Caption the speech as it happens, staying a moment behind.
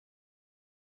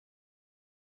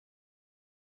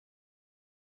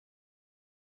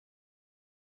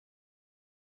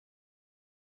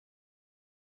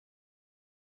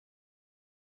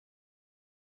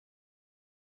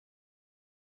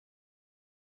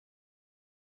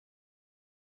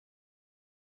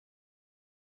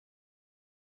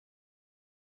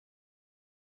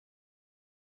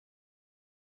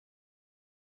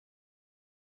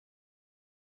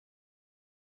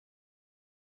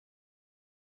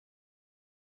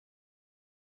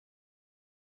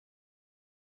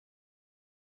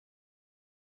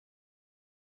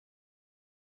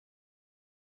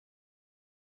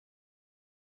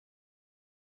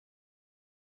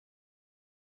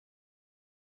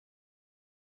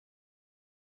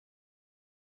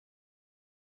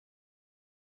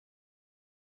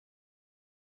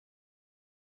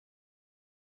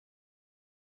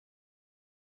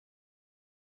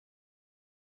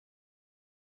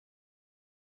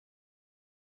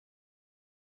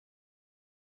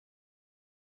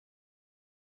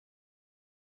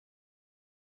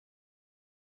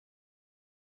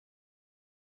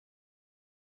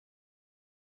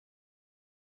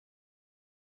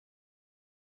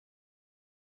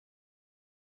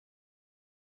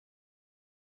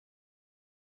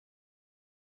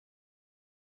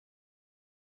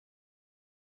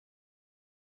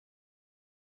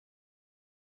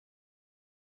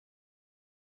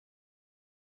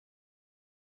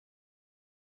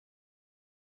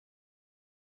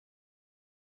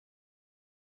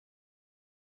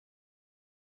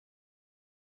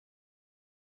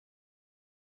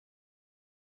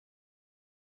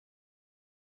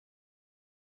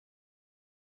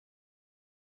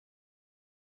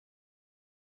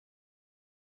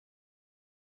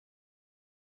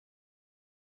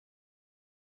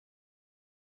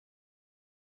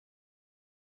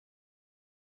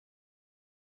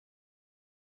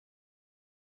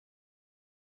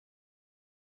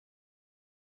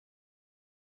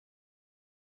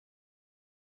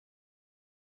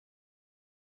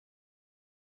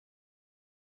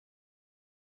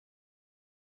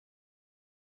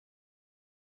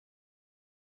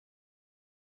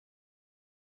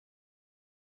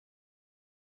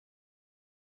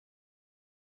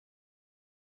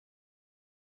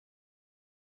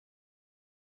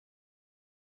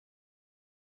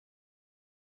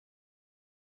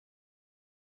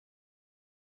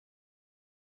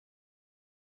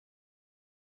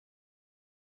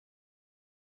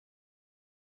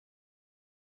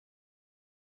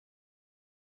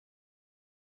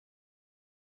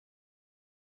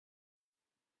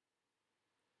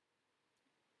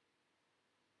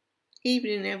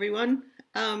Evening, everyone.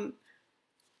 Um,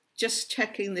 just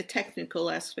checking the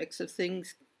technical aspects of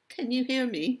things. Can you hear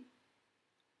me?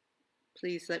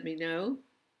 Please let me know.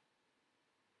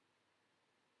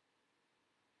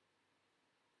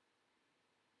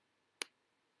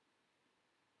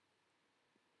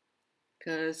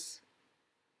 Because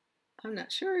I'm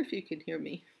not sure if you can hear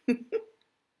me.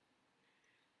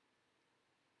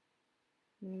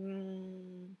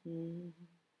 Mhm.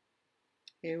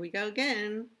 Here we go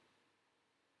again.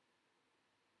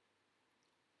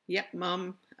 Yep,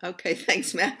 Mom. Okay,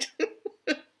 thanks, Matt.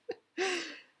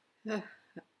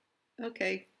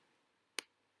 Okay.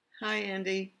 Hi,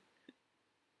 Andy.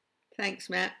 Thanks,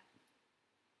 Matt.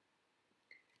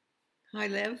 Hi,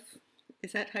 Lev.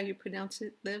 Is that how you pronounce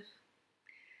it, Lev?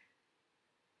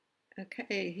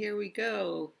 Okay, here we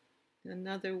go.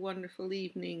 Another wonderful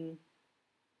evening.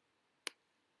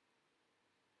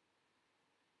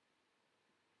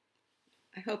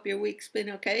 I hope your week's been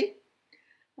okay.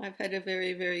 I've had a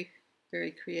very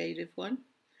creative one,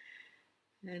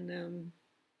 and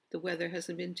the weather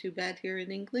hasn't been too bad here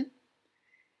in England.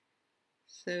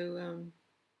 So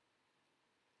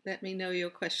let me know your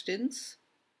questions,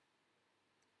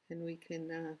 and we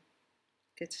can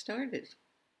get started.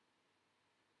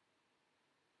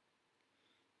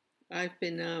 I've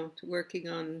been working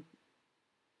on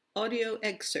audio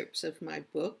excerpts of my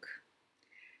book,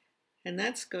 and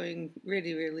that's going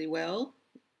really well.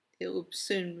 It will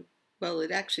soon, well,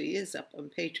 it actually is up on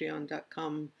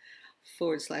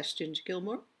patreon.com/Ginger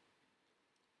Gilmour,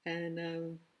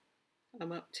 and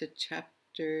I'm up to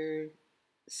chapter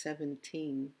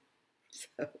 17.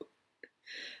 So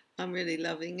I'm really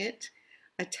loving it.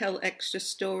 I tell extra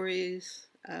stories,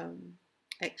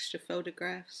 extra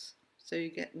photographs, so you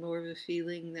get more of a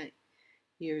feeling that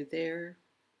you're there.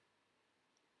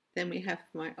 Then we have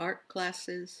my art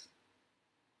classes,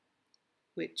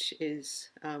 which is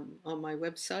on my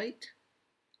website.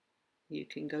 You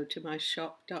can go to my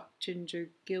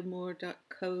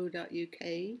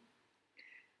shop.gingergilmour.co.uk.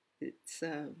 It's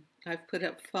I've put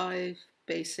up 5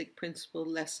 basic principle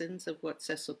lessons of what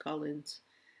Cecil Collins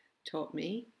taught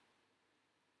me,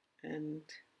 and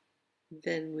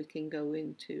then we can go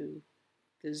into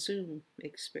the Zoom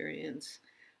experience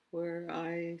where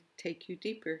I take you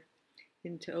deeper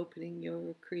into opening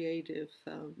your creative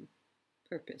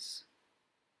purpose.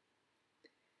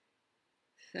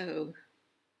 So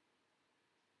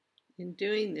in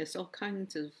doing this, all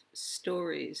kinds of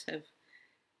stories have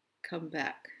come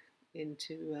back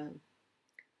into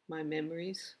my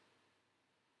memories,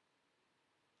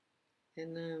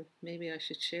 and maybe I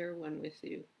should share one with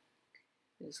you.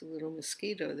 There's a little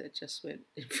mosquito that just went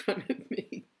in front of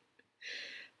me.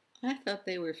 I thought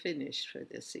they were finished for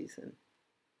this season.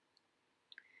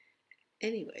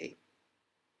 Anyway,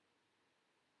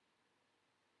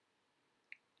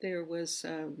 there was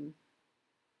the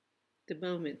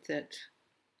moment that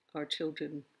our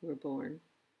children were born.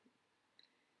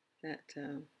 That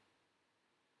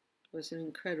was an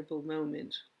incredible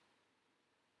moment.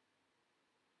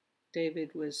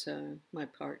 David was my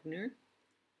partner,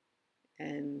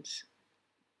 and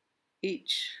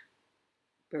each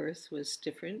birth was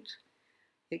different,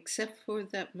 except for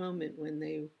that moment when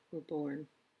they were born.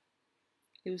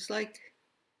 It was like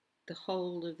the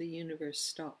whole of the universe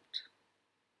stopped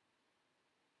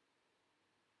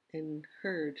and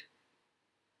heard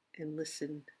and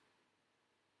listened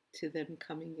to them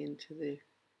coming into the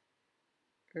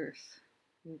earth,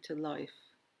 into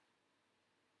life.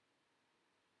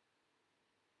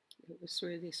 It was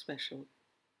really special.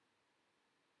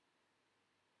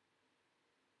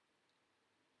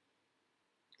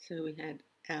 So we had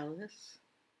Alice.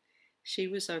 She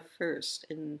was our first,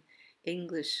 and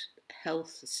English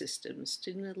health systems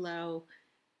didn't allow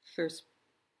first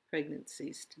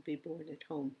pregnancies to be born at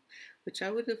home, which I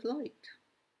would have liked.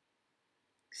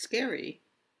 Scary,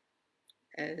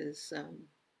 as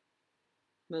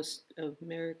most of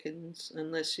Americans,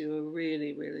 unless you were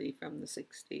really from the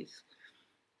 60s,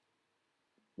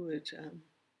 wouldn't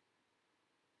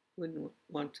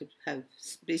want to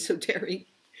be so daring.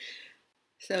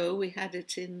 So we had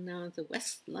it in the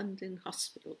West London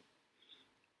Hospital.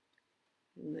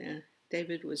 And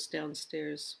David was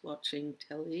downstairs watching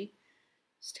telly.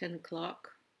 It's 10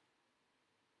 o'clock.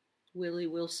 Willie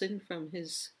Wilson from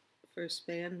his first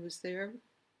band was there.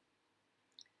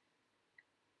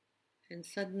 And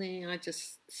suddenly I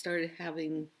just started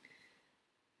having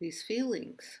these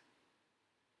feelings.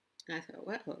 I thought,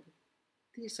 well,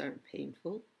 these aren't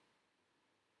painful,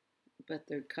 but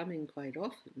they're coming quite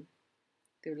often.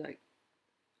 They're like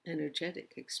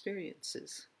energetic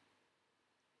experiences.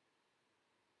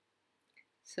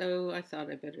 So I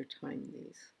thought I better time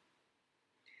these.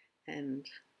 And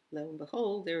lo and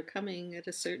behold, they were coming at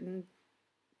a certain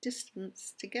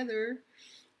distance together,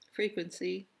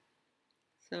 frequency.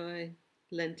 So I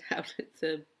leant out at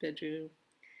the bedroom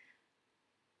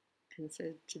and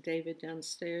said to David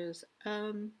downstairs,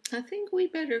 I think we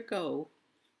better go.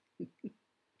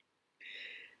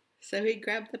 So he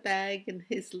grabbed the bag, and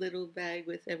his little bag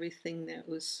with everything that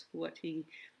was what he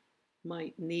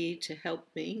might need to help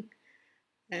me,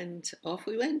 and off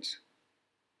we went.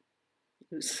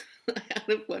 It was out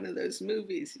of one of those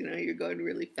movies, you know, you're going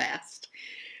really fast.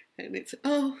 And it's,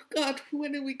 oh God,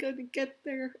 when are we going to get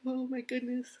there? Oh my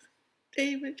goodness,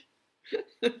 David.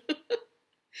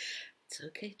 It's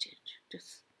okay, Ginger.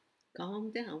 Just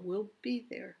calm down. We'll be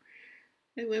there.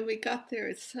 And when we got there,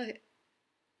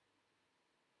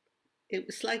 it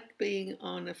was like being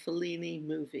on a Fellini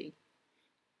movie.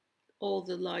 All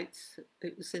the lights,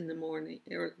 it was in the morning,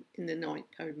 or in the night,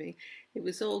 pardon me. It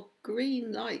was all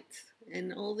green lights,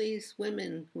 and all these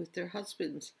women with their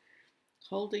husbands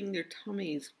holding their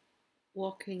tummies,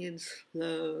 walking in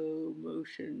slow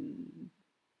motion.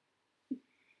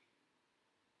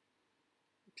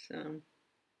 So,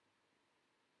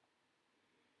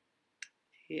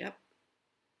 yep.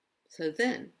 So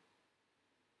then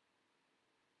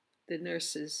the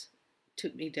nurses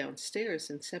took me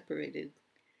downstairs and separated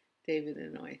David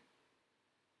and I.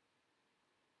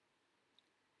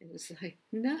 It was like,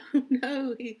 no,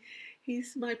 no,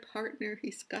 he's my partner.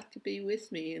 He's got to be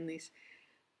with me. And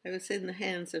I was in the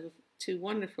hands of two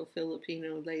wonderful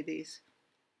Filipino ladies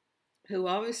who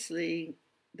obviously,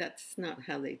 that's not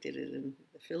how they did it in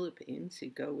the Philippines. You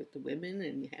go with the women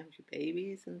and you have your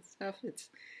babies and stuff.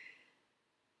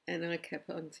 And I kept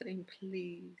on saying,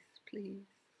 please, please,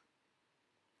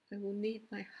 I will need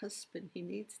my husband. He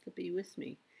needs to be with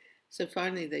me. So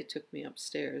finally they took me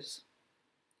upstairs.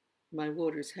 My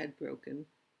waters had broken,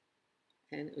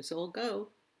 and it was all go.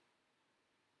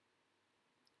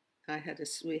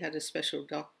 We had a special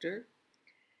doctor,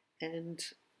 and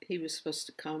he was supposed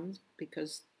to come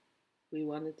because we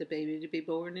wanted the baby to be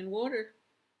born in water.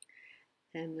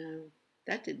 And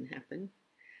that didn't happen.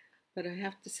 But I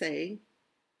have to say,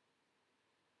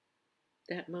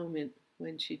 that moment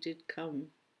when she did come,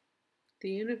 the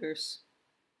universe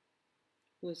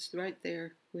was right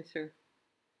there with her,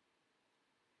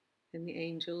 and the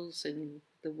angels and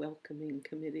the welcoming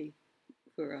committee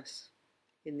for us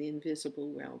in the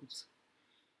invisible realms.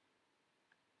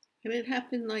 And it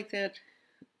happened like that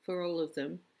for all of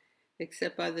them,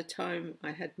 except by the time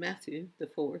I had Matthew, the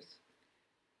fourth,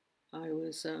 I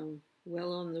was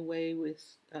well on the way with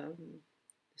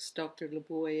this Dr.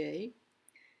 Leboyer,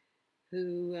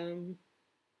 who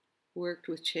worked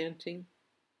with chanting.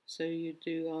 So you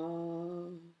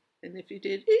do and if you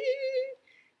did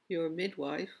your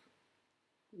midwife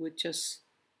would just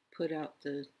put out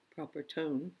the proper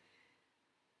tone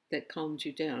that calmed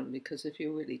you down, because if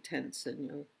you're really tense, then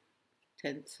you're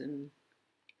tense in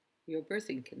your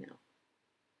birthing canal.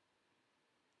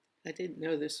 I didn't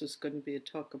know this was going to be a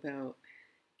talk about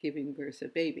giving birth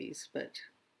of babies, but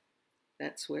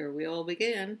that's where we all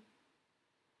began.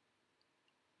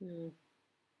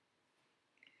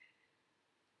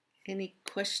 Any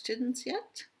questions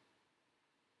yet?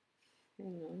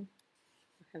 Hang on,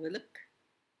 I'll have a look.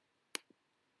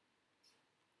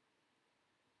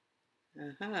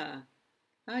 Aha.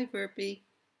 Hi, Burpee.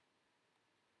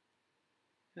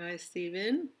 Hi,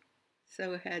 Stephen.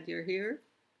 So glad you're here.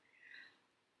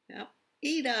 Yep.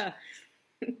 Ida.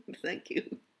 Thank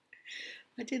you.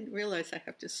 I didn't realize I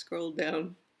have to scroll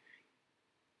down.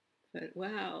 But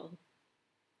wow.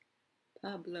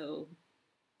 Pablo.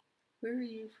 Where are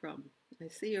you from? I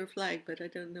see your flag, but I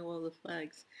don't know all the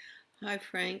flags. Hi,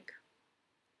 Frank.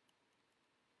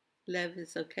 Lev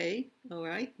is okay. All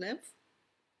right, Lev.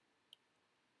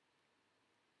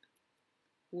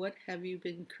 What have you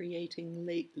been creating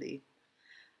lately?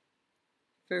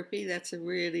 Burpee, that's a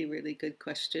really, really good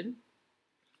question.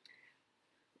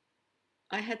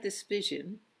 I had this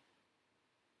vision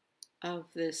of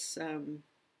this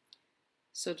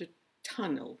sort of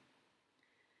tunnel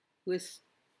with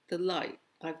the light.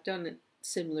 I've done it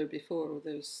similar before.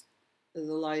 There's the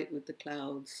light with the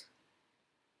clouds,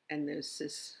 and there's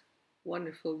this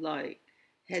wonderful light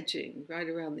hedging right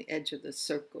around the edge of the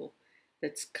circle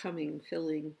that's coming,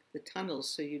 filling the tunnel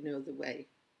so you know the way.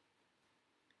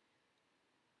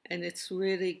 And it's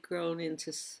really grown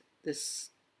into this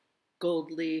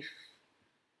gold leaf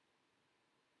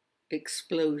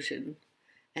explosion.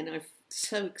 And I'm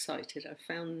so excited. I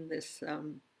found this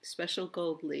special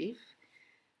gold leaf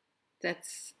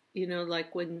that's, you know,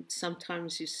 like when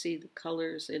sometimes you see the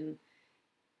colors in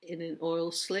an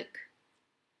oil slick.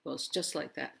 Well, it's just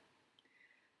like that.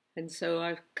 And so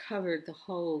I've covered the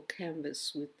whole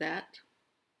canvas with that,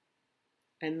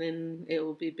 and then it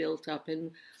will be built up.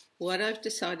 And what I've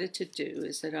decided to do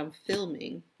is that I'm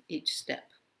filming each step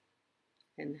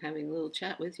and having a little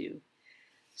chat with you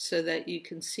so that you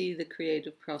can see the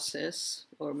creative process,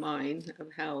 or mine, of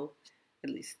how at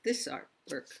least this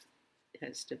artwork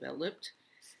has developed.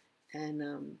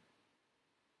 And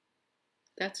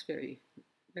that's very,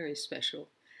 very special.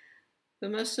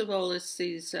 But most of all, it's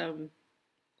these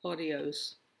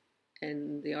audios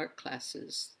and the art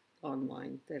classes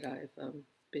online that I've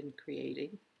been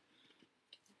creating.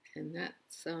 And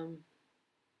that's,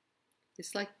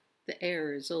 it's like the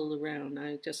air is all around.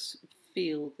 I just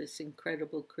feel this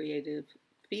incredible creative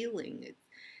feeling.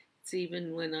 It's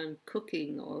even when I'm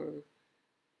cooking or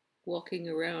walking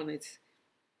around,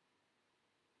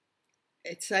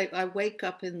 it's like I wake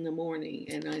up in the morning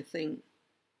and I think,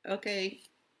 okay,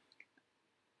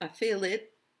 I feel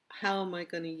it. How am I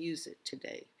going to use it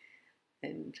today?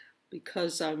 And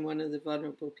because I'm one of the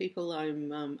vulnerable people,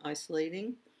 I'm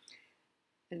isolating.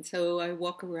 And so I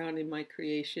walk around in my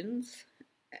creations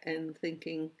and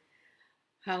thinking,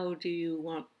 how do you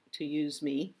want to use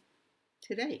me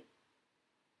today?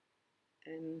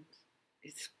 And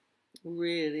it's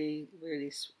really,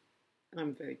 really,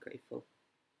 I'm very grateful.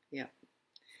 Yeah.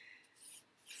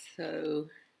 So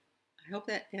I hope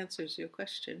that answers your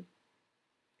question.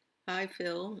 Hi,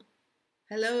 Phil.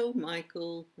 Hello,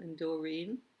 Michael and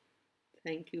Doreen.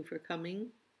 Thank you for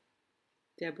coming.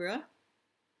 Deborah.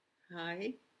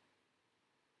 Hi.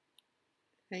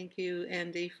 Thank you,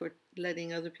 Andy, for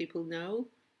letting other people know.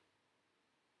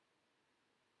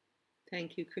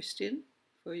 Thank you, Christian,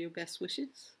 for your best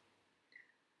wishes.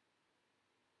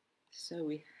 So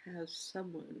we have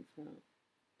someone from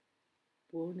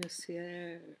Buenos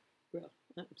Aires.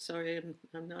 I'm sorry,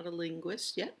 I'm not a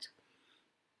linguist yet.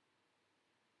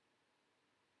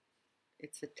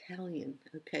 It's Italian.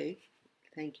 Okay,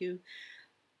 thank you.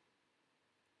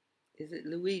 Is it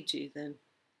Luigi then?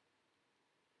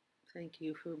 Thank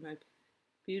you for my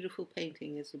beautiful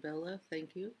painting, Isabella.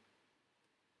 Thank you.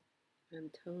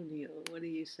 Antonio, what are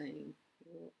you saying?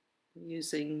 I'm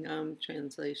using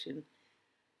translation,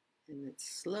 and it's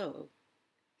slow.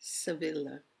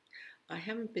 Sevilla. I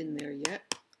haven't been there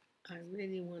yet. I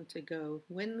really want to go.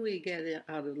 When we get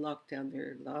out of lockdown,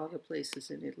 there are a lot of places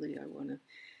in Italy I want to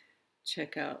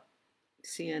check out.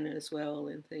 Siena as well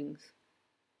and things.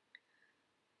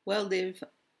 Well, Liv,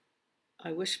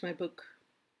 I wish my book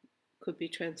could be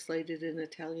translated in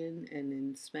Italian and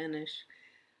in Spanish,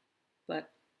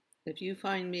 but if you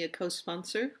find me a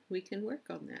co-sponsor, we can work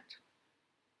on that.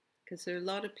 Because there are a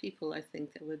lot of people, I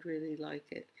think, that would really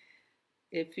like it.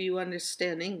 If you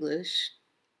understand English,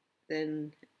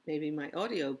 then maybe my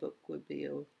audiobook would be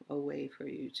a way for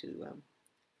you to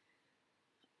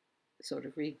sort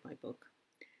of read my book.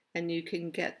 And you can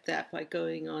get that by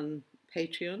going on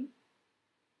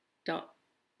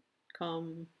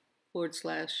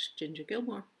patreon.com/Ginger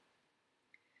Gilmour.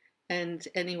 And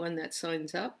anyone that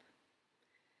signs up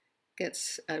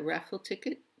gets a raffle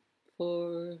ticket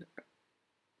for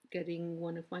getting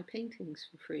one of my paintings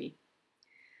for free.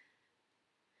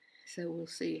 So we'll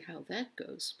see how that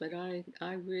goes. But I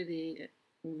really,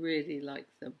 really like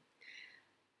them.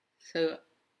 So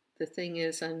the thing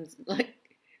is, I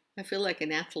feel like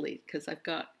an athlete because I've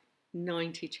got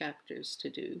 90 chapters to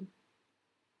do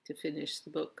to finish the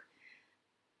book.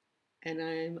 And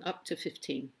I'm up to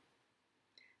 15.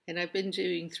 And I've been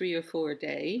doing 3 or 4 a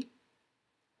day,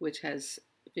 which has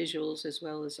visuals as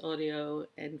well as audio,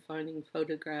 and finding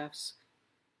photographs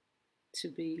to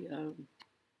be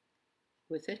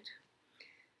with it.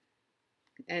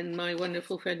 And my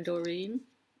wonderful friend Doreen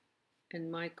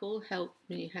and Michael helped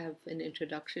me have an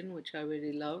introduction, which I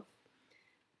really love.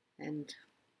 And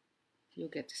you'll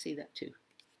get to see that too.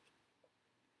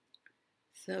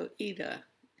 So Ida,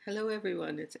 hello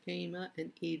everyone, it's Emma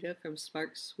and Ida from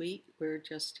Spark Suite. We're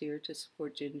just here to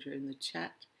support Ginger in the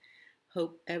chat.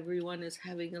 Hope everyone is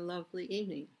having a lovely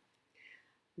evening.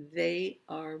 They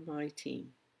are my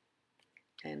team,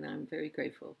 and I'm very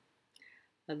grateful,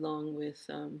 along with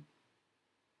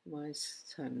my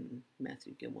son,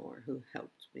 Matthew Gilmour, who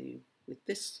helped me with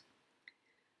this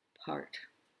part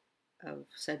of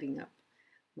setting up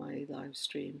my live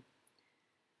stream.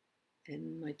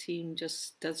 And my team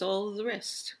just does all the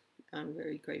rest. I'm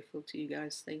very grateful to you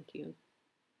guys. Thank you.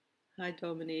 Hi,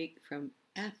 Dominique from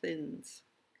Athens.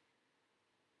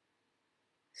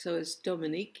 So it's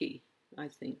Dominiki, I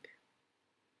think.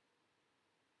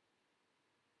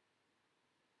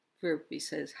 Verby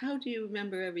says, how do you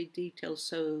remember every detail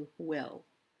so well?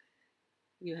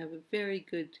 You have a very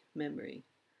good memory.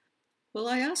 Well,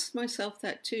 I asked myself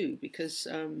that too, because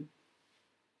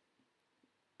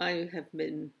I have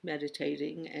been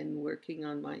meditating and working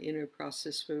on my inner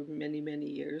process for many, many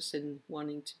years and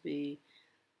wanting to be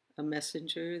a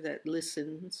messenger that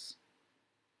listens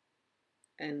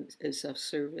and is of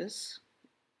service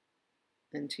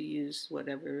and to use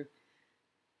whatever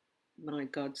my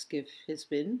God's gift has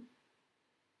been.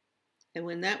 And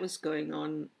when that was going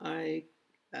on,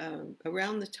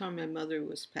 around the time my mother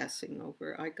was passing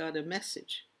over, I got a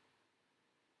message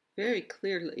very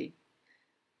clearly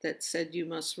that said, "You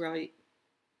must write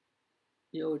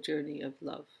your journey of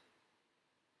love."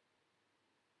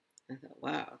 I thought,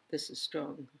 wow, this is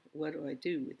strong. What do I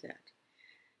do with that?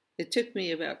 It took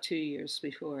me about 2 years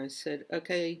before I said,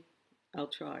 okay, I'll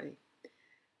try.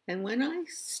 And when I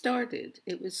started,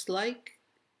 it was like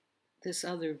this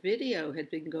other video had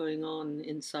been going on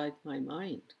inside my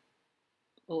mind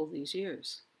all these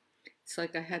years. It's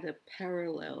like I had a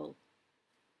parallel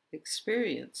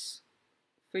experience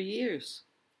for years.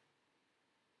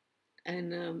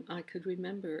 And I could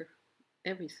remember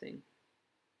everything.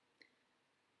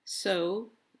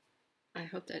 So I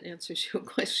hope that answers your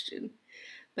question.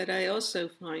 But I also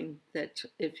find that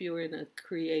if you're in a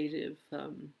creative,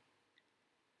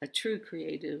 a true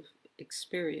creative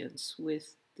experience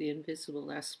with the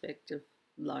invisible aspect of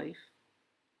life,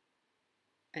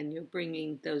 and you're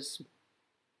bringing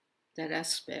that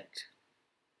aspect,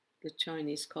 the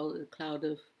Chinese call it the cloud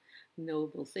of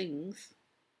knowable things,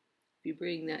 if you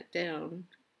bring that down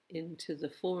into the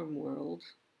form world,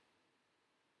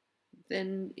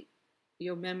 then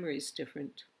your memory is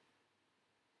different.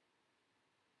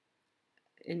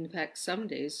 In fact, some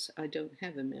days I don't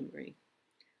have a memory.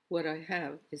 What I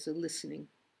have is a listening.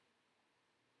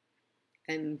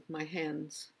 And my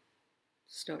hands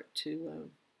start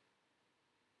to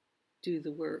do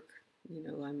the work. You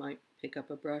know, I might pick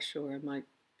up a brush, or I might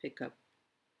pick up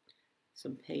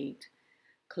some paint,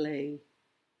 clay,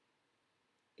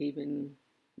 even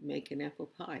make an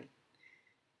apple pie,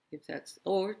 if that's,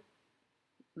 or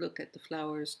look at the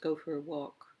flowers, go for a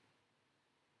walk.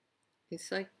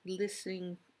 It's like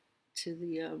listening to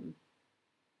the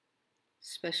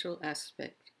special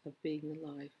aspect of being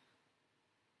alive,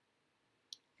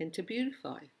 and to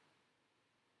beautify,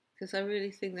 because I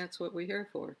really think that's what we're here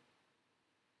for.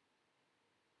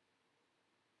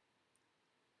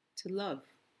 To love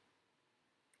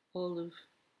all of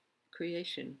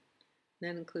creation.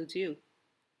 That includes you,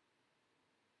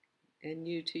 and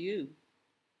you to you,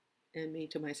 and me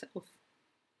to myself.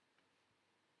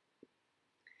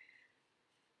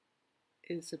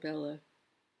 Isabella,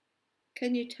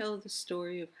 can you tell the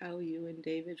story of how you and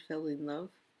David fell in love?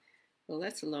 Well,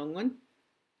 that's a long one,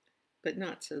 but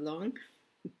not so long.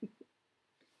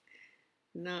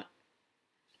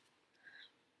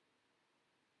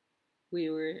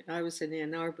 I was in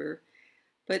Ann Arbor,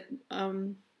 but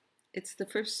it's the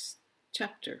first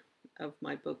chapter of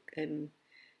my book, and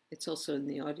it's also in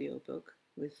the audio book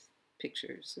with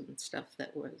pictures and stuff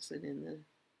that wasn't in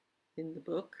the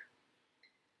book.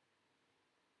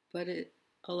 But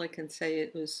all I can say,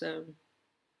 it was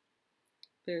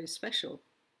very special.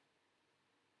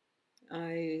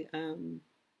 I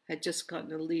had just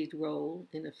gotten a lead role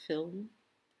in a film,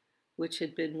 which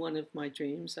had been one of my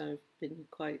dreams. I've been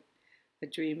quite a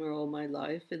dreamer all my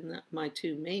life, and my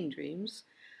two main dreams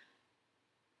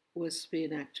was to be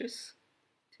an actress,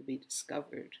 to be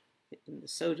discovered in the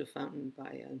soda fountain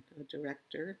by a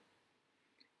director,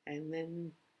 and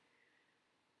then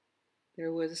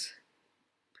there was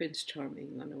Prince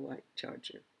Charming on a white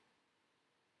charger.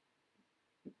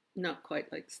 Not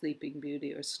quite like Sleeping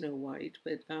Beauty or Snow White,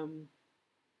 but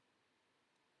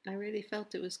I really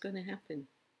felt it was going to happen.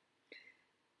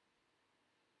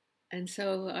 And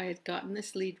so I had gotten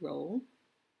this lead role,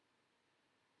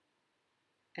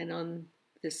 and on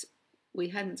this, we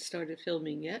hadn't started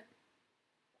filming yet.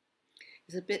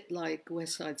 It's a bit like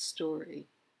West Side Story.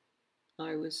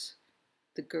 I was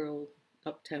the girl,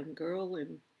 uptown girl,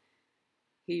 and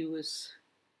he was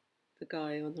the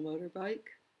guy on the motorbike.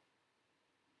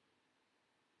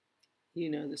 You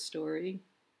know the story.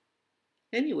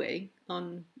 Anyway,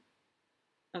 on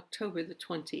October the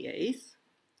 28th,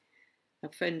 a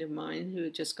friend of mine who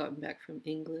had just gotten back from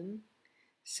England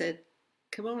said,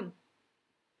 come on,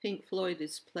 Pink Floyd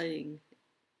is playing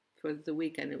for the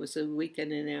weekend. It was a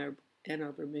weekend in Ann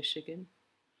Arbor, Michigan.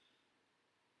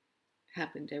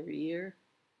 Happened every year.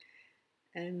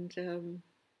 And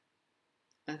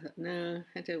I thought, no,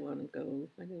 I don't want to go.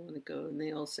 I don't want to go. And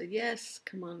they all said, yes,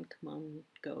 come on,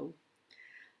 go.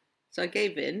 So I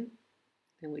gave in,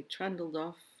 and we trundled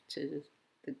off to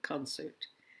the concert.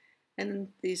 And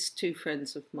these two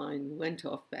friends of mine went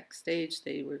off backstage.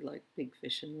 They were like big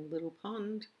fish in a little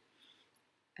pond.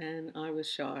 And I was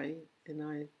shy, and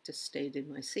I just stayed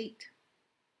in my seat.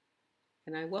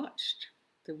 And I watched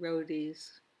the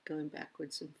roadies going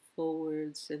backwards and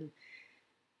forwards. And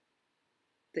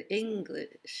the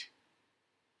English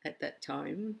at that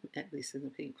time, at least in the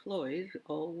Pink Floyd,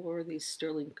 all wore these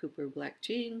Sterling Cooper black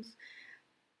jeans,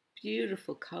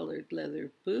 beautiful colored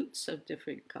leather boots of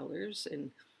different colors, and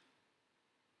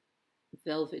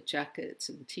velvet jackets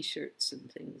and t-shirts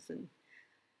and things. And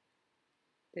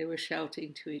they were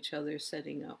shouting to each other,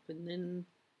 setting up. And then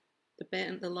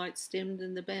the lights dimmed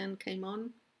and the band came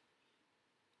on.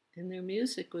 And their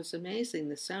music was amazing.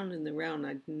 The sound in the round,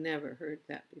 I'd never heard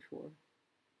that before.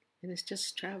 And it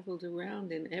just traveled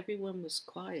around, and everyone was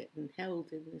quiet and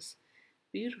held in this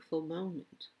beautiful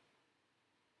moment.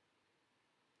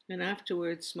 And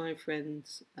afterwards, my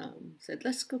friends said,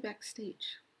 let's go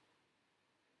backstage.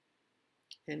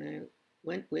 And I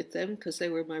went with them because they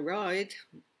were my ride,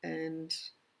 and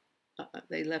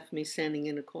they left me standing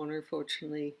in a corner.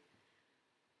 Fortunately,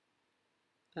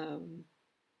 there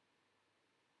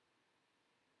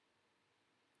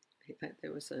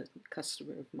was a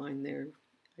customer of mine there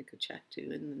I could chat to,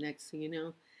 and the next thing you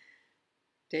know,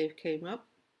 Dave came up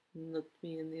and looked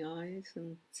me in the eyes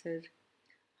and said,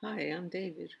 hi, I'm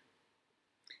David.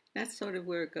 That's sort of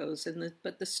where it goes.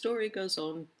 But the story goes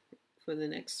on for the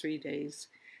next 3 days,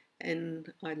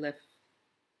 and I left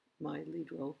my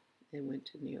lead role and went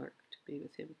to New York to be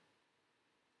with him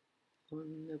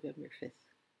on November 5th.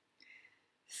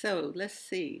 So let's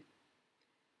see.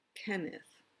 Kenneth.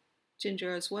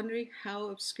 Ginger, I was wondering how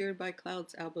Obscured by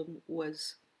Clouds album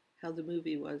was, how the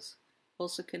movie was.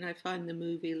 Also, can I find the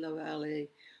movie La Vallée,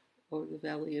 or The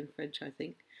Valley in French, I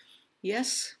think?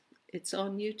 Yes, it's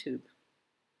on YouTube.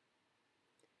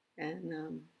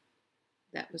 And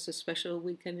that was a special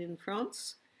weekend in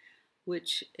France,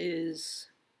 which is,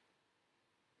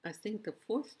 I think, the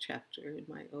 4th chapter in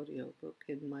my audiobook,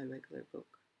 in my regular book.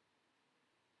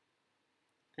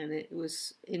 And it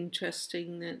was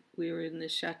interesting that we were in the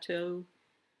chateau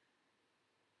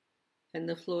and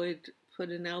the Floyd put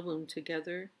an album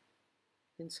together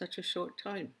in such a short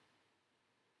time.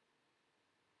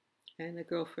 And a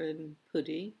girlfriend,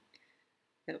 Puddy,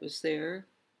 that was there,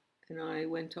 and I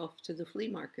went off to the flea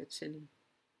markets and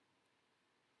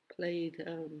played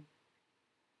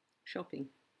shopping.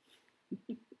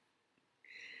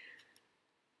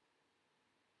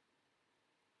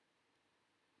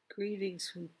 Greetings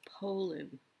from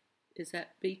Poland. Is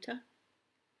that Beta?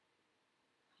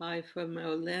 Hi from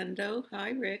Orlando.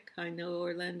 Hi, Rick. I know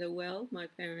Orlando well. My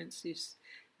parents used,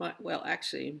 well,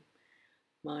 actually,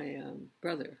 my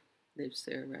brother lives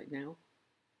there right now.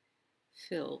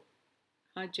 Phil.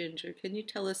 Hi, Ginger. Can you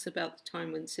tell us about the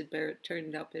time when Syd Barrett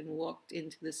turned up and walked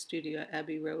into the studio at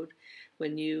Abbey Road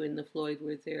when you and the Floyd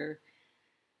were there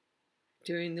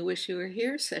during the Wish You Were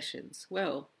Here sessions?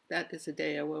 Well, that is a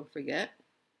day I won't forget,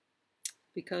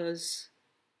 because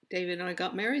David and I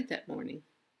got married that morning.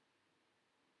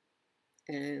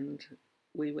 And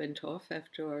we went off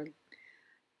after our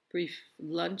brief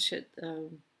lunch at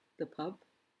the pub.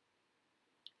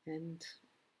 And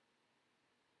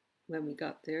when we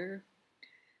got there,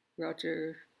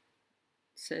 Roger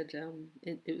said,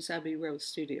 it was Abbey Road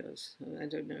Studios. I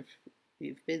don't know if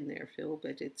you've been there, Phil,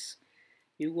 but it's,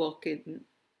 you walk in,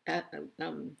 at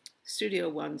Studio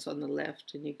One's on the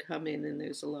left, and you come in and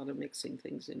there's a lot of mixing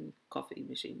things and coffee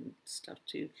machine stuff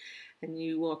too. And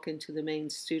you walk into the main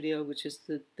studio, which is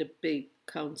the big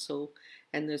console,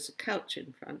 and there's a couch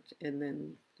in front, and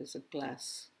then there's a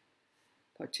glass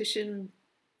partition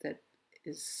that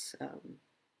is,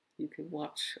 you can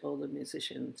watch all the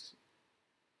musicians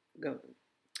go.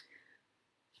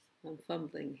 I'm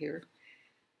fumbling here.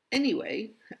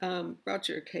 Anyway,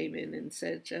 Roger came in and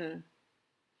said,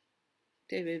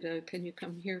 David, can you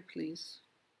come here, please?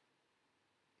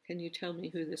 Can you tell me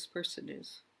who this person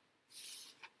is?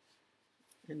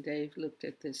 And Dave looked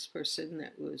at this person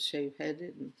that was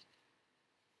shave-headed and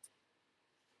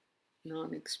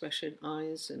non-expression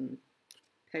eyes and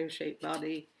pear-shaped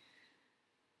body.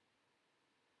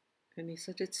 And he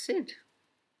said, it's Syd.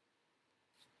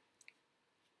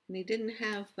 And he didn't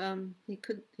have,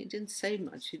 he didn't say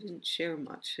much, he didn't share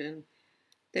much, and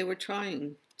they were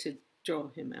trying to draw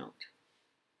him out,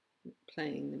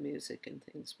 playing the music and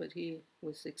things, but he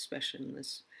was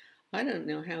expressionless. I don't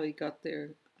know how he got there.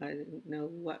 I don't know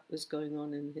what was going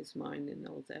on in his mind and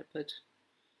all that, but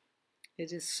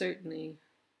it is certainly,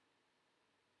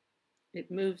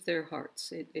 it moved their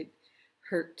hearts. It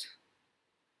hurt.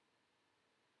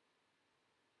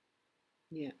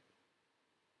 Yeah.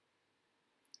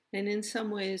 And in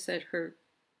some ways, that hurt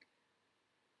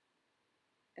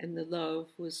and the love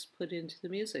was put into the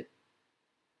music.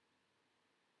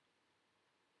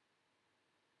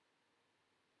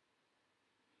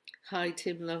 Hi,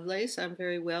 Tim Lovelace. I'm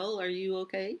very well. Are you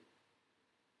okay?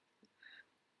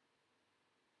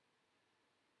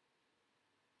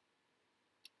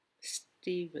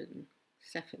 Stephen.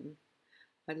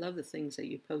 I love the things that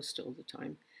you post all the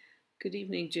time. Good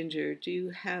evening, Ginger. Do you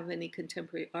have any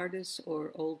contemporary artists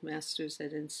or old masters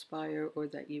that inspire or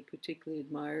that you particularly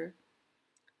admire?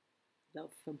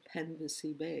 Love from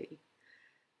Penvasy Bay.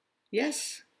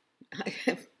 Yes, I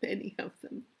have many of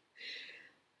them.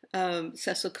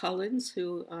 Cecil Collins,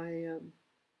 who I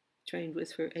trained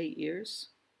with for 8 years.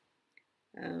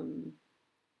 Then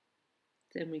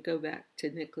we go back to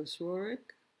Nicholas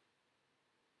Roerich,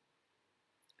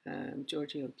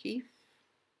 Georgie O'Keeffe,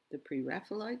 the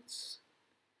Pre-Raphaelites,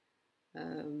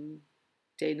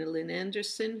 Dana Lynn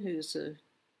Anderson, who's a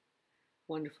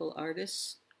wonderful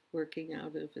artist working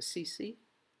out of Assisi.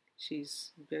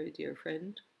 She's a very dear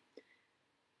friend.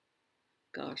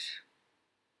 Gosh,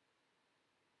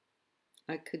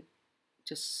 I could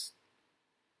just,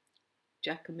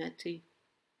 Giacometti.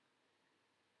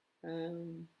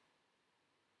 Oh,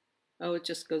 it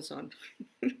just goes on.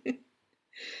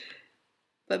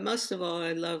 But most of all,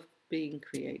 I love being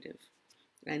creative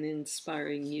and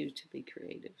inspiring you to be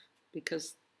creative,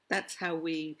 because that's how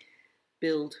we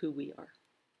build who we are.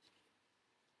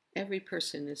 Every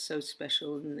person is so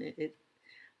special, and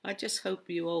I just hope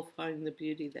you all find the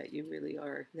beauty that you really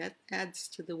are. That adds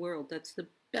to the world. That's the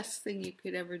best thing you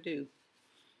could ever do,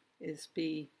 is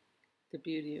be the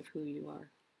beauty of who you are.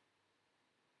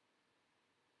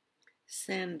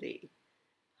 Sandy.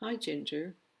 Hi,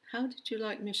 Ginger. How did you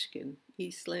like Michigan,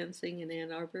 East Lansing and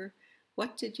Ann Arbor?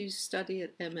 What did you study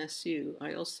at MSU?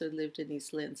 I also lived in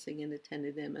East Lansing and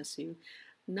attended MSU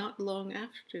not long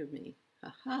after me.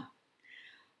 Aha.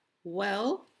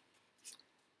 Well,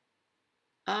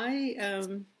 I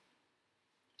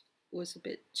was a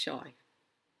bit shy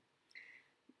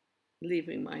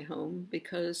leaving my home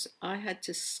because I had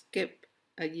to skip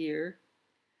a year.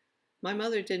 My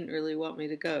mother didn't really want me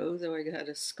to go, though I got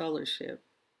a scholarship,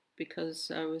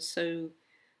 because I was so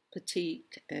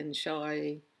petite and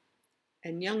shy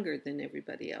and younger than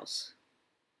everybody else.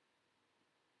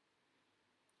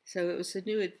 So it was a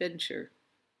new adventure.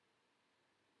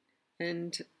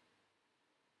 And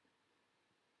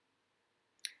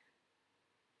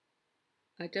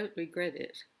I don't regret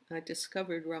it. I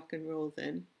discovered rock and roll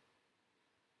then.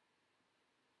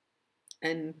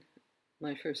 And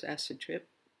my first acid trip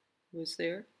was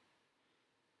there.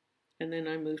 And then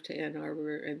I moved to Ann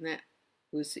Arbor, and that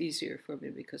was easier for me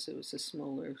because it was a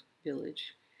smaller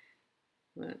village.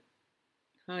 But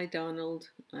hi, Donald.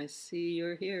 I see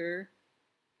you're here.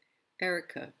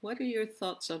 Erica, what are your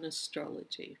thoughts on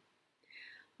astrology?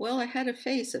 Well, I had a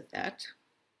phase of that.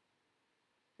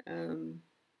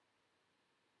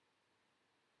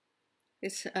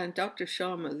 It's Dr.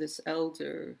 Sharma, this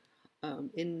elder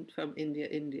from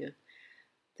India,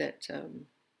 that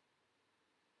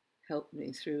helped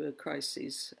me through a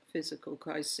physical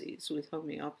crisis with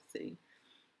homeopathy.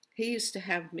 He used to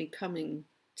have me coming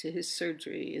to his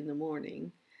surgery in the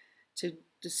morning to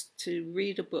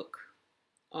read a book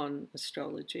on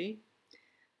astrology.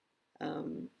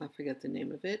 I forget the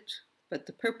name of it, but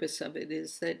the purpose of it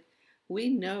is that we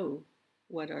know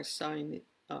what our signs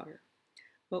are.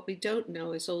 What we don't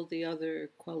know is all the other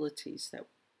qualities that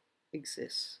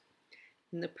exist.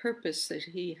 And the purpose that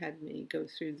he had me go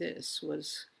through this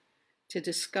was to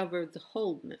discover the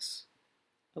wholeness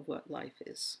of what life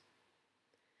is.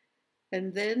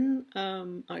 And then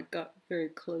I got very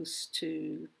close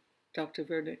to Dr.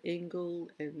 Werner Engel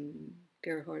and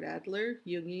Gerhard Adler,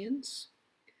 Jungians.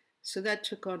 So that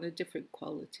took on a different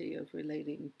quality of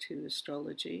relating to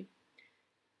astrology.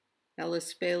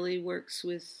 Alice Bailey works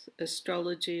with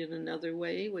astrology in another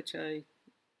way, which I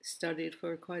studied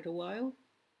for quite a while.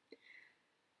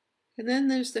 And then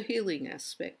there's the healing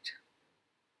aspect.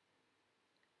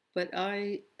 But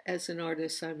I, as an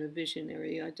artist, I'm a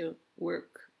visionary. I don't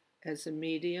work as a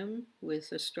medium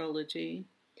with astrology.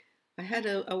 I had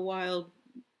a while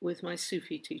with my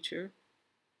Sufi teacher,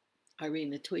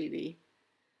 Irina Tweedy,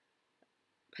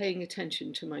 paying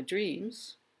attention to my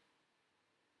dreams,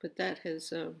 but that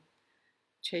has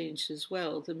changed as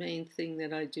well. The main thing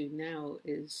that I do now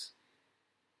is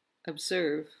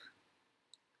observe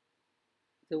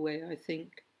the way I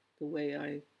think, the way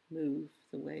I move,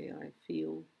 the way I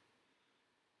feel,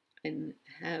 and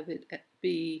have it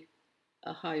be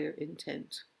a higher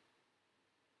intent.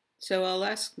 So I'll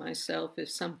ask myself, if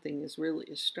something is really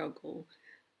a struggle,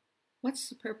 what's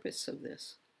the purpose of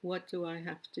this? What do I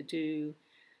have to do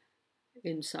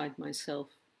inside myself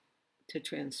to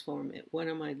transform it? What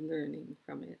am I learning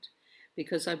from it?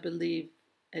 Because I believe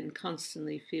and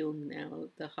constantly feel now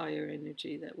the higher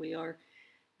energy that we are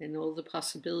and all the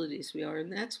possibilities we are.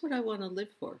 And that's what I want to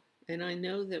live for. And I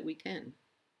know that we can.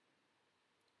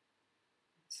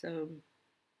 So,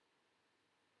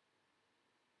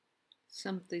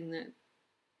 something that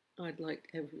I'd like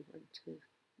everyone to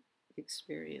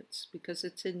experience because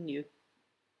it's in you.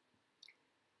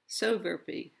 So,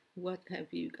 Verpi, what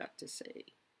have you got to say?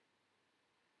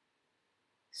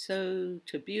 So,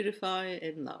 to beautify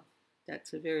and love.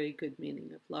 That's a very good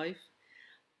meaning of life.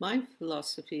 My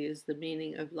philosophy is the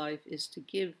meaning of life is to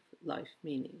give life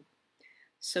meaning.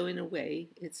 So, in a way,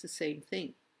 it's the same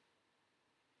thing.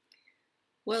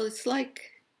 Well, it's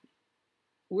like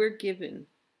we're given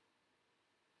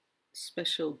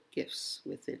special gifts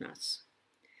within us.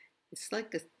 It's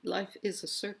like life is a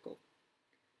circle.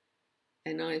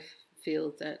 And I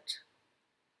feel that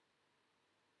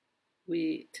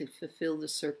to fulfill the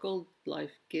circle,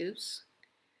 life gives,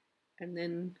 and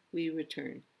then we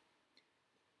return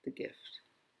the gift.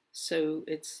 So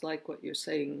it's like what you're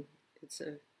saying, it's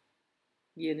a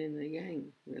yin and a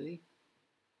yang, really.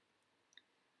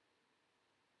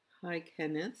 Hi,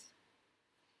 Kenneth.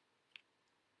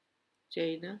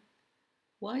 Jana,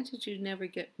 why did you never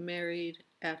get married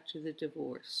after the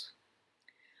divorce?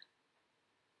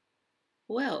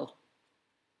 Well,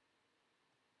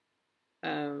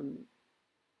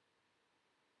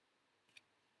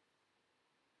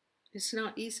 it's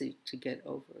not easy to get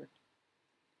over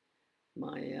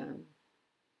my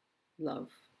love,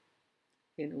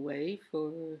 in a way,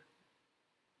 for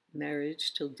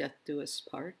marriage till death do us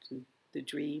part, the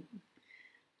dream.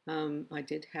 I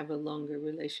did have a longer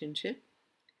relationship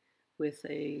with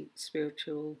a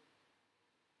spiritual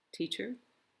teacher.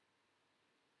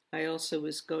 I also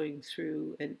was going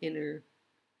through an inner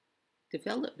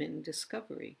development,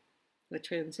 discovery, a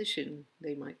transition,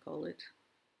 they might call it.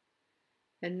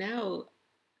 And now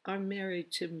I'm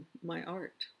married to my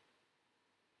art.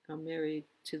 I'm married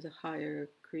to the higher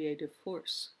creative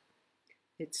force.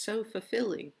 It's so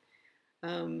fulfilling.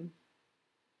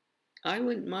 I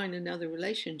wouldn't mind another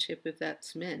relationship if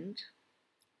that's meant,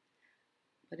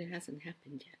 but it hasn't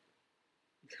happened yet.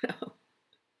 So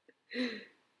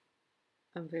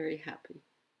I'm very happy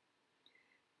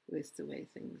with the way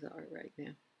things are right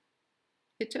now.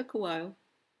 It took a while,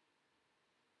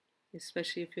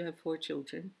 especially if you have 4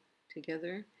 children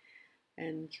together,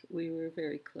 and we were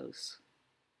very close.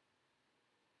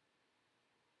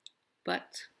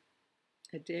 But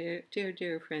a dear, dear,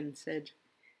 dear friend said,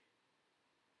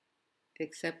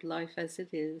 accept life as it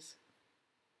is,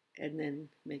 and then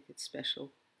make it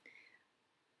special.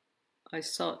 I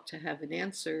sought to have an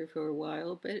answer for a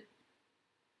while, but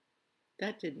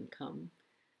that didn't come.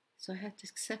 So I had to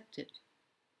accept it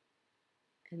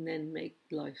and then make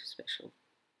life special.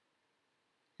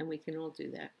 And we can all do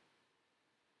that.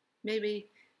 Maybe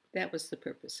that was the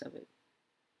purpose of it,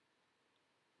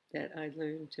 that I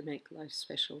learned to make life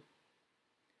special,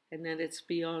 and that it's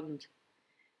beyond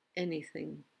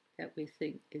anything that we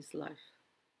think is life.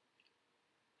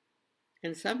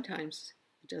 And sometimes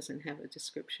it doesn't have a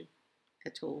description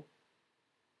at all.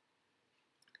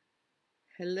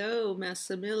 Hello,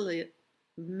 Massimiliano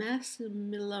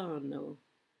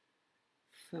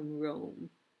from Rome.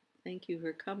 Thank you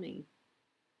for coming.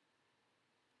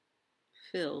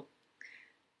 Phil.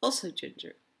 Also,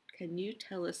 Ginger, can you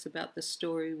tell us about the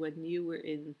story when you were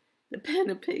in the Pen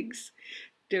of Pigs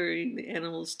during the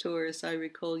Animals Tours? I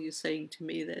recall you saying to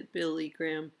me that Billy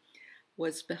Graham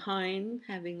was behind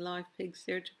having live pigs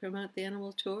there to promote the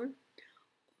animal tour.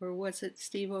 Or was it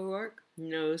Steve O'Rourke?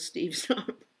 No, Steve's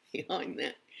not behind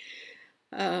that.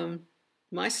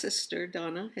 My sister,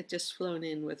 Donna, had just flown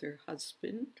in with her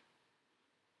husband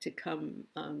to come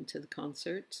to the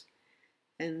concert.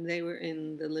 And they were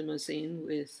in the limousine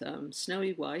with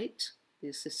Snowy White, the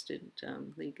assistant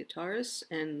lead guitarist,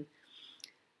 and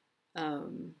I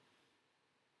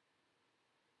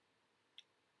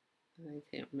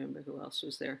can't remember who else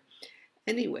was there.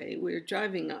 Anyway, we were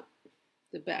driving up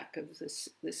the back of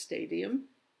the stadium.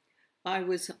 I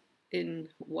was in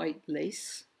white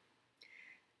lace,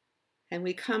 and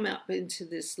we come up into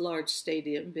this large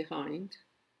stadium behind,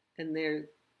 and there are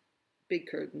big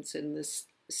curtains and this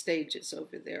stages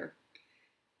over there,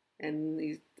 and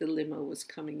the limo was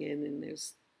coming in, and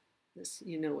there's this,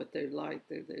 you know what they're like,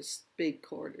 there's big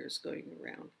corridors going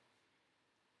around,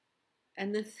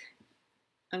 and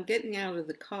I'm getting out of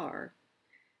the car,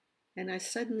 and I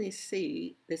suddenly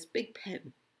see this big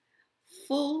pen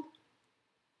full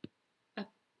of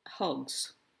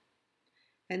hogs,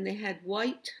 and they had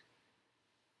white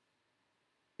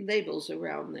labels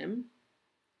around them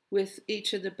with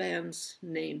each of the band's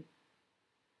name.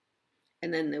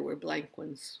 And then there were blank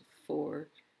ones for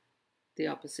the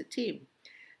opposite team.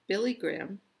 Billy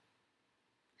Graham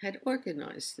had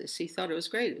organized this. He thought it was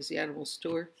great. It was the animal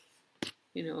store.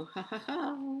 You know, ha ha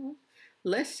ha.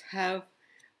 Let's have,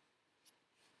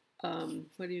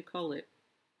 what do you call it?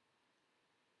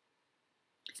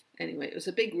 Anyway, it was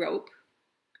a big rope,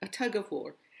 a tug of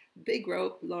war. Big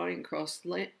rope lying across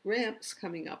ramps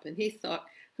coming up. And he thought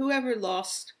whoever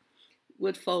lost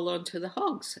would fall onto the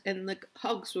hogs. And the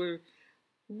hogs were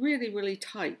really, really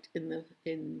tight in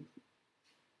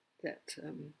that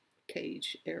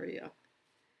cage area.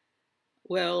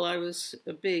 Well, I was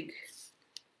a big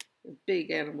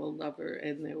animal lover,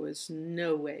 and there was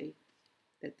no way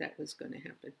that that was going to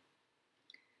happen.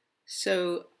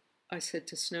 So I said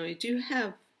to Snowy, do you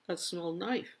have a small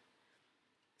knife?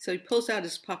 So he pulls out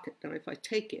his pocket knife. I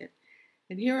take it,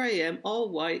 and here I am, all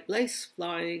white, lace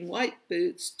flying, white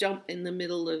boots, jump in the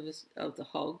middle of the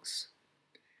hogs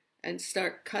and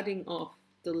start cutting off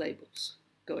the labels,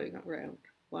 going around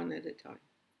one at a time.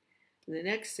 And the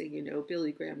next thing you know,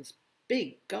 Billy Graham's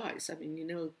big guys. I mean, you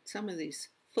know, some of these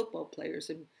football players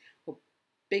and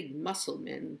big muscle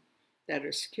men that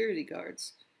are security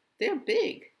guards, they're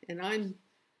big. And I'm,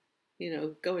 you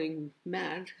know, going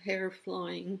mad, hair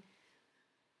flying.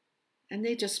 And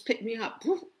they just pick me up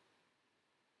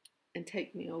and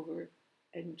take me over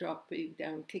and drop me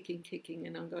down, kicking.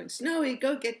 And I'm going, Snowy,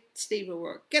 go get Steve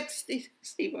O'Rourke. Get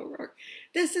Steve O'Rourke.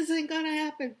 This isn't going to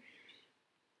happen.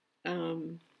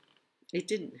 It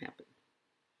didn't happen.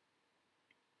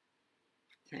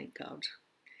 Thank God.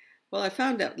 Well, I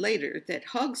found out later that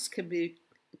hogs can be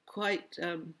quite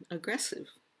aggressive,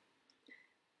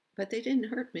 but they didn't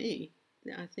hurt me.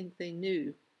 I think they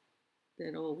knew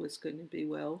that all was going to be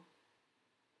well.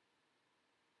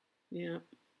 Yeah.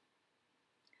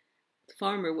 The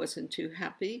farmer wasn't too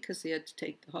happy because he had to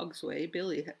take the hogs away.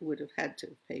 Billy would have had to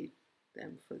have paid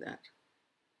them for that.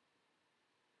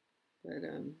 But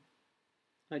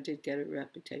I did get a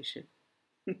reputation.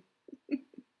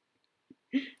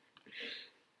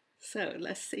 So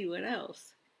let's see what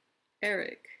else.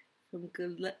 Eric from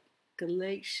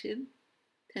Galatian,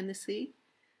 Tennessee.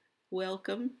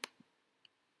 Welcome.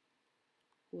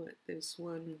 There's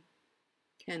one.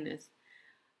 Kenneth.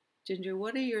 Ginger,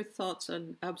 what are your thoughts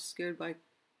on Obscured by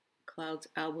Cloud's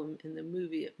album and the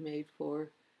movie it made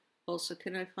for? Also,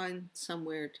 can I find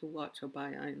somewhere to watch or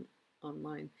buy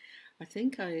online? I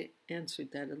think I answered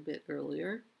that a bit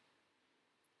earlier.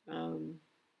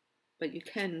 But you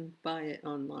can buy it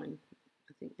online.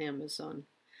 I think Amazon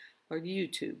or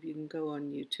YouTube. You can go on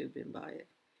YouTube and buy it.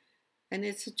 And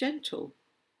it's a gentle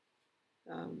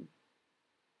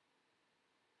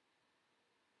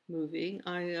movie.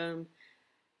 I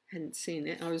hadn't seen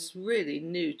it. I was really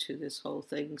new to this whole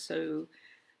thing, so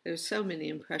there's so many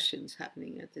impressions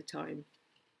happening at the time.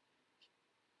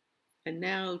 And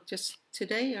now, just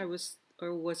today,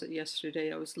 or was it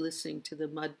yesterday, I was listening to the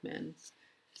Mudmen.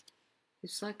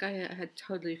 It's like I had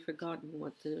totally forgotten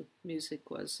what the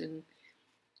music was, and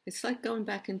it's like going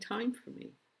back in time for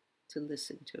me to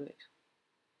listen to it.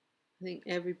 I think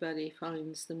everybody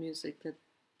finds the music that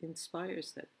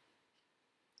inspires them.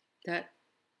 That,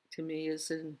 to me,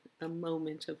 is a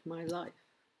moment of my life.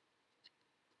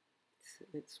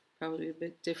 It's probably a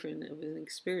bit different of an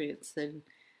experience than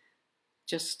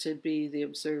just to be the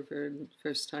observer and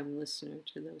first-time listener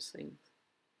to those things.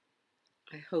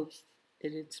 I hope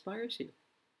it inspires you.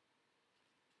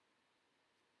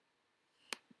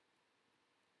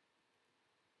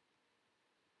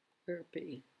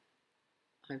 Burpee.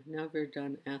 I've never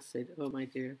done acid. Oh, my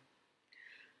dear.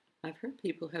 I've heard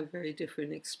people have very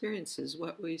different experiences.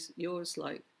 What was yours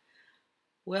like?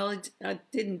 Well, I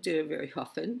didn't do it very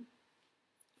often.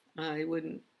 I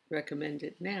wouldn't recommend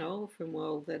it now from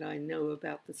all that I know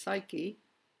about the psyche.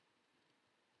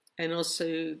 And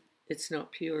also, it's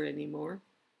not pure anymore.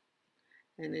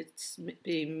 And it's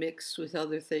being mixed with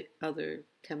other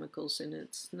chemicals, and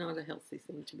it's not a healthy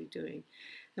thing to be doing.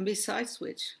 And besides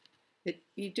which,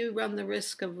 you do run the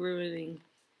risk of ruining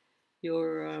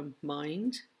your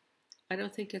mind. I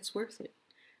don't think it's worth it,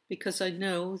 because I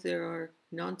know there are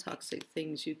non-toxic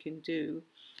things you can do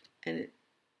and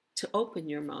to open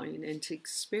your mind and to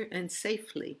experience and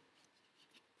safely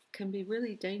can be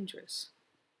really dangerous.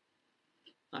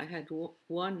 I had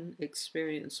one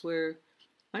experience where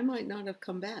I might not have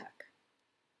come back.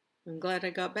 I'm glad I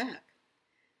got back.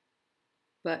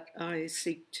 But I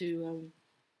seek to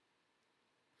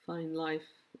find life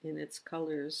in its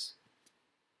colors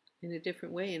in a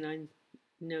different way, and I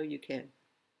know you can.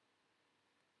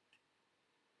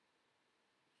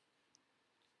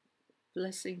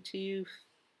 Blessing to you,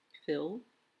 Phil.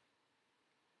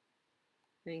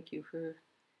 Thank you for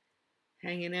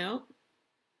hanging out.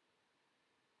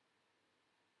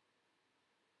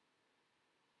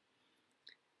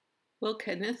 Well,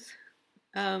 Kenneth,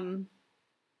 send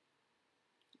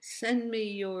me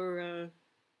your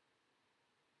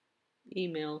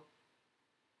email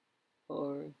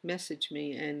or message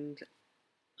me and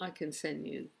I can send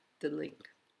you the link.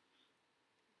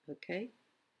 Okay?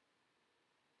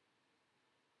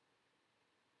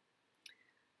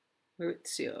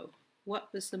 Maurizio,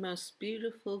 what was the most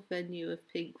beautiful venue of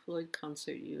Pink Floyd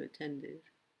concert you attended?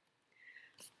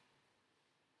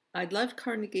 I love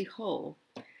Carnegie Hall,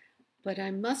 but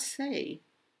I must say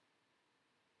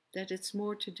that it's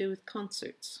more to do with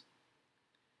concerts.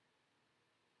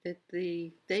 That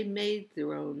they made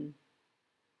their own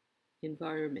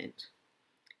environment.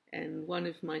 And one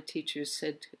of my teachers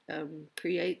said,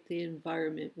 create the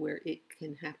environment where it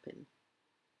can happen.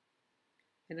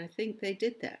 And I think they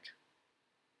did that.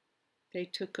 They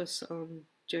took us on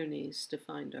journeys to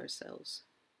find ourselves.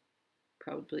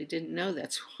 Probably didn't know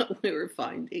that's what we were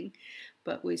finding,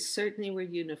 but we certainly were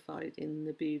unified in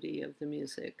the beauty of the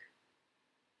music.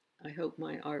 I hope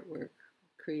my artwork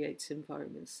creates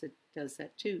environments that does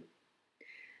that too.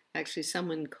 Actually,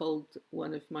 someone called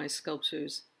one of my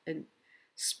sculptures a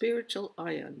spiritual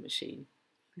ion machine.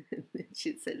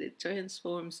 She said it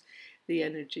transforms the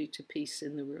energy to peace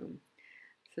in the room.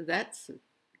 So that's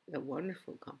a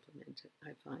wonderful compliment,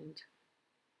 I find.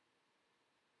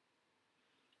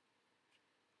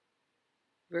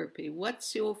 Verpy,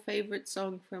 what's your favorite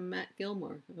song from Matt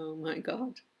Gilmour? Oh my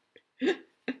God.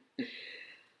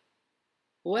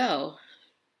 Well,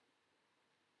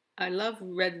 I love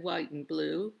Red, White, and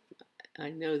Blue. I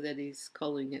know that he's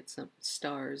calling it some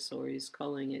stars or he's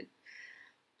calling it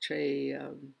Tres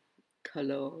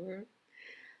Color,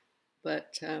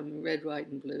 but Red, White,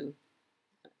 and Blue.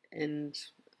 And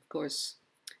of course,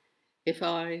 if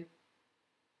I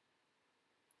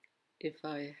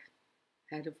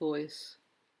had a voice,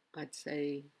 I'd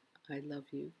say I love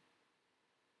you.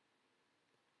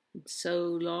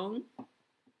 So Long, I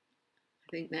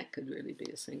think that could really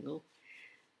be a single.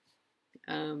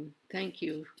 Thank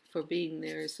you for being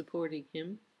there, supporting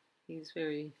him. He's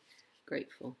very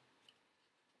grateful.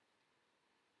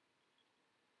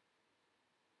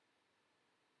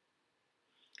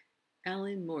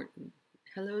 Alan Morton,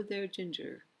 hello there,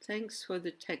 Ginger. Thanks for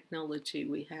the technology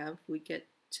we have. We get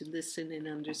to listen and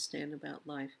understand about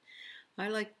life. I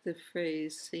like the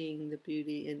phrase, seeing the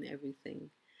beauty in everything.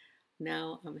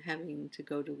 Now I'm having to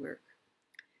go to work.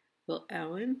 Well,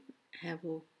 Alan, have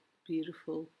a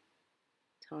beautiful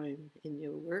time in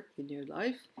your work, in your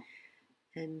life,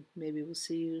 and maybe we'll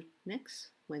see you next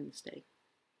Wednesday.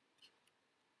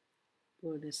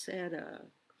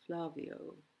 Buonasera,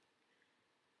 Flavio.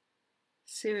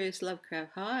 Serious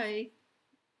Lovecraft, hi.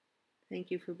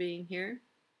 Thank you for being here.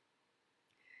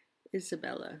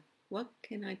 Isabella, what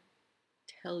can I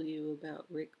tell you about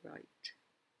Rick Wright?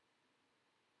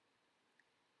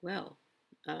 Well,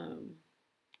 do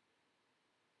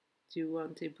you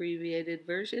want the abbreviated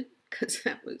version? Because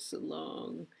that was a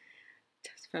long,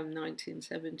 from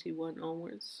 1971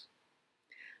 onwards.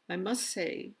 I must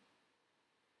say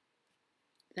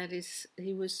that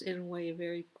he was in a way a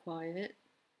very quiet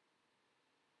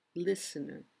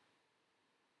listener.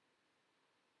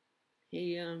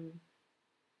 He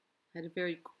had a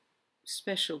very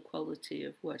special quality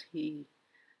of what he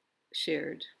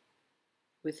shared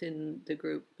within the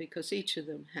group, because each of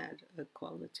them had a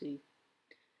quality.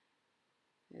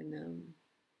 And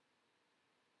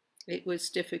it was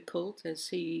difficult as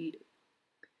he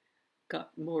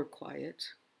got more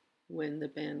quiet when the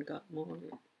band got more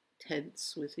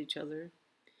tense with each other.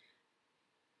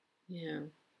 Yeah.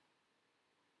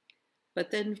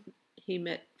 But then he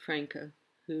met Franca,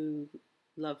 who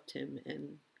loved him,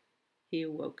 and he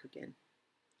awoke again.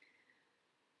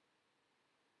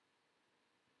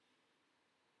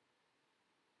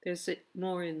 There's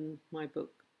more in my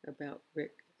book about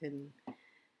Rick and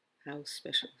how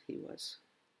special he was.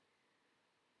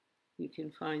 You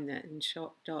can find that in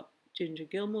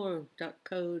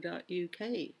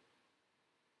shop.gingergilmour.co.uk.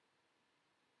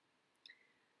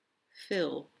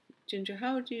 Phil, Ginger,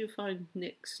 how do you find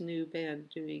Nick's new band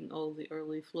doing all the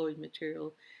early Floyd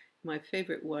material? My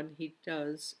favorite one he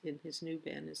does in his new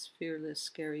band is Fearless.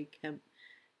 Gary Kemp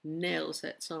nails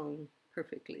that song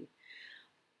perfectly.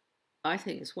 I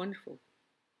think it's wonderful.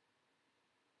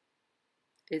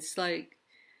 It's like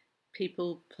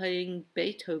people playing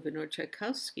Beethoven or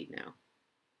Tchaikovsky now.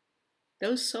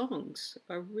 Those songs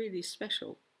are really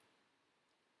special.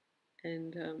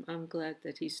 And I'm glad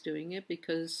that he's doing it,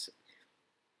 because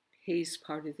he's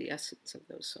part of the essence of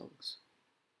those songs.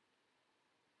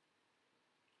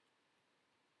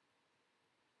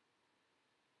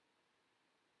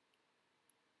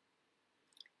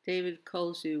 David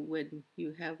calls you when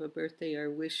you have a birthday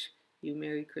or wish you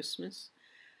Merry Christmas.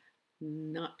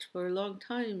 Not for a long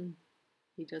time.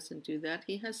 He doesn't do that.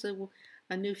 He has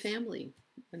a new family,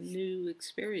 a new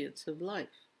experience of life.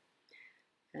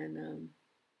 And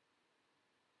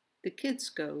the kids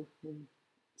go and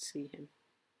see him.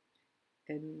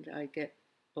 And I get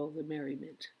all the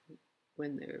merriment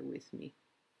when they're with me.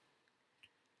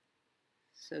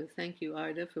 So thank you,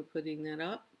 Ida, for putting that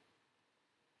up.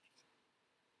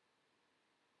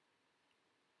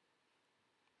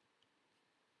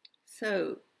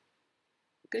 So,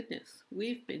 goodness,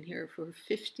 we've been here for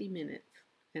 50 minutes,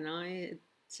 and I had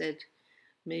said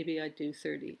maybe I'd do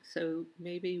 30. So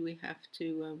maybe we have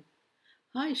to.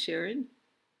 Hi, Sharon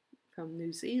from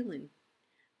New Zealand.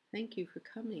 Thank you for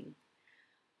coming.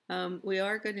 We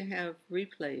are going to have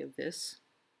replay of this,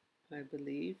 I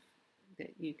believe,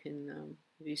 that you can,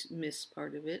 if you miss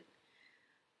part of it.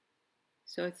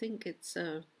 So I think it's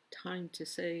time to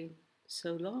say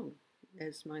so long,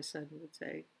 as my son would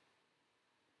say.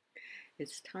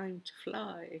 It's time to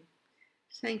fly.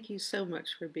 Thank you so much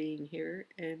for being here,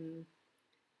 and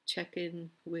check in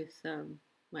with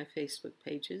my Facebook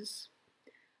pages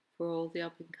for all the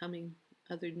up and coming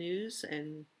other news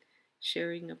and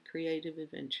sharing of creative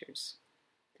adventures.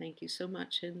 Thank you so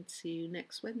much, and see you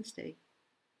next Wednesday.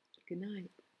 Good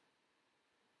night.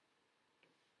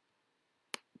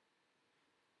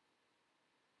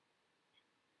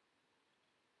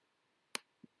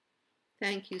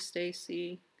 Thank you,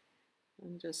 Stacy.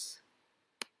 I'm just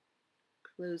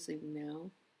closing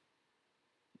now.